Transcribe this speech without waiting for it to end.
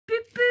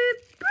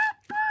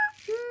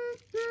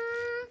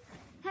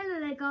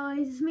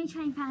guys, it's me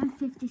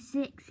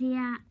Fan56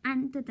 here,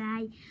 and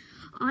today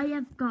I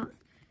have got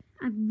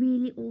a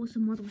really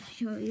awesome model to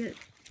show you.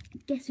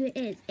 Guess who it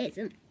is? It's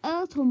an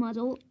Ertl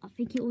model. I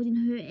think you already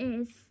know who it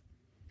is.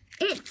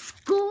 It's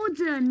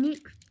Gordon, the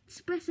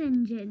express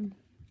engine.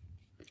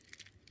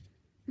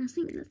 I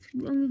think that's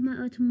wrong with my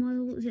Ertl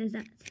models is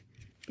that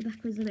the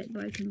back was a bit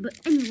broken.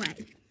 But anyway,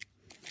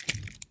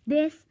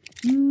 this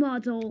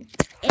model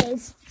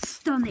is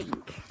stunning.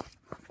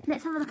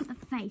 Let's have a look at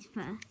the face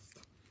first.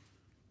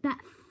 That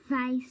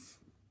face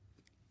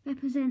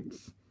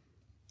represents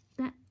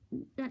that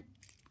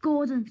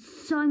Gordon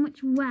so much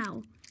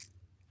well.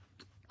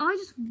 I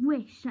just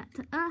wish that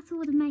Ertl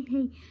would have made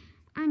the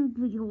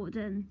angry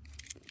Gordon.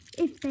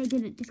 If they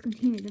didn't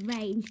discontinue the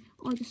range,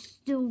 I just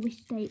still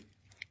wish they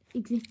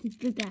existed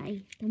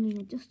today. I mean,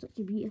 they're just such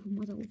a beautiful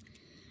model.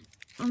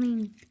 I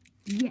mean,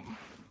 yeah,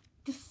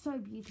 just so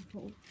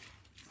beautiful.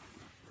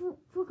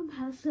 For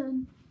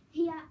comparison,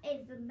 here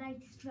is the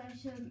latest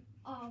version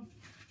of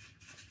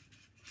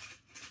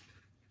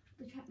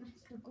the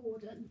Trackmaster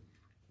Gordon.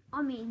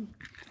 I mean,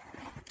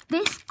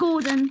 this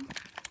Gordon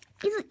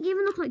doesn't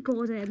even look like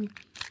Gordon.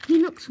 He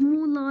looks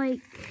more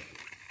like,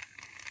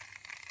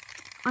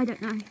 I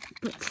don't know,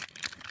 but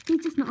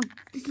he's just not.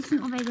 This is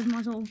not a very good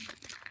model.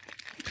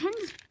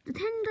 The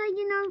Tender,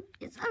 you know,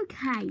 it's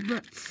okay,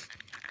 but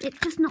it's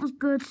just not as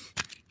good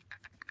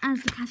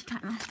as the Classic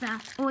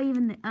Trackmaster or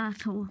even the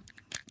Ertl.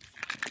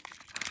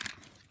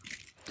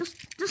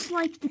 Just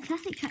like the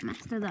Classic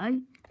Trackmaster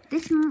though,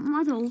 this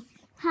model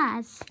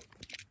has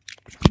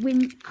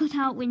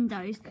cut-out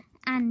windows,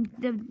 and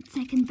the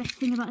second best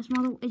thing about this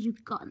model is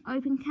you've got an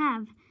open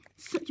cab.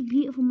 Such a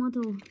beautiful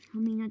model. I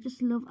mean, I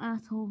just love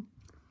Ertl.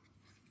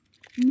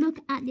 Look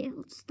at the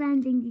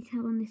outstanding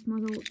detail on this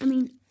model. I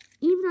mean,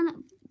 even though it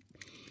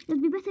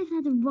would be better if it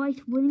had the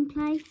right running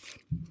plate,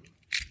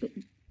 but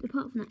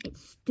apart from that,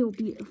 it's still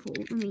beautiful.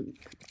 I mean,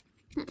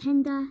 that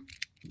Tender,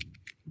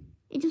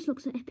 it just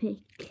looks epic.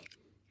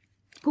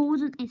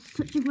 Gordon is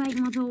such a great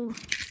model.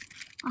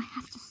 I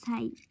have to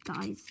say,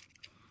 guys,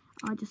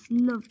 I just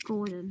love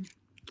Gordon.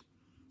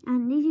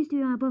 And these used to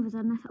be my brothers,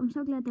 and I'm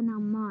so glad they're now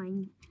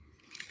mine.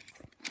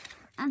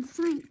 And I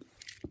think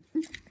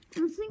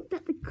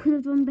that they could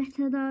have done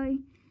better though.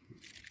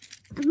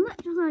 As much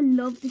as I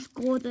love this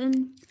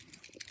Gordon,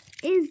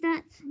 is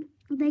that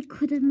they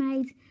could have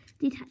made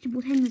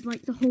detachable tenders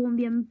like the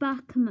Hornby and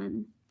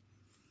Bachmann.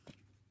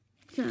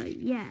 So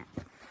yeah.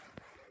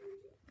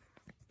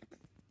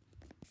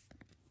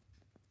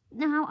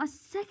 Now a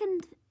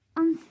second,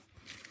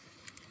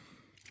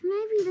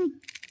 maybe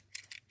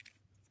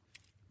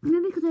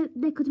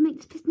they could make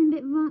this piston a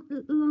bit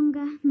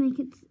longer, make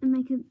a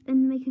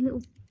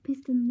little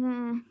piston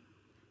there,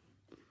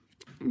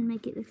 and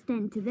make it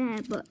extend to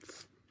there.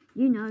 But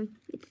you know,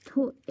 it's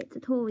a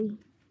toy,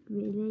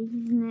 really,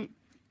 isn't it?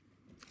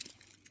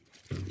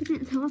 Looking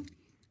at the top,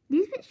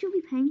 these bits should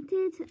be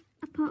painted.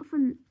 Apart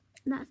from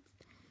that,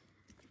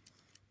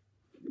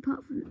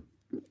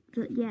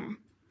 but yeah.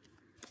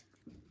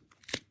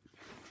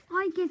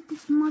 I give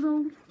this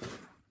model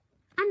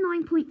a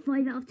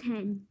 9.5 out of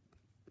 10.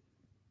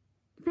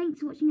 Thanks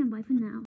for watching and bye for now.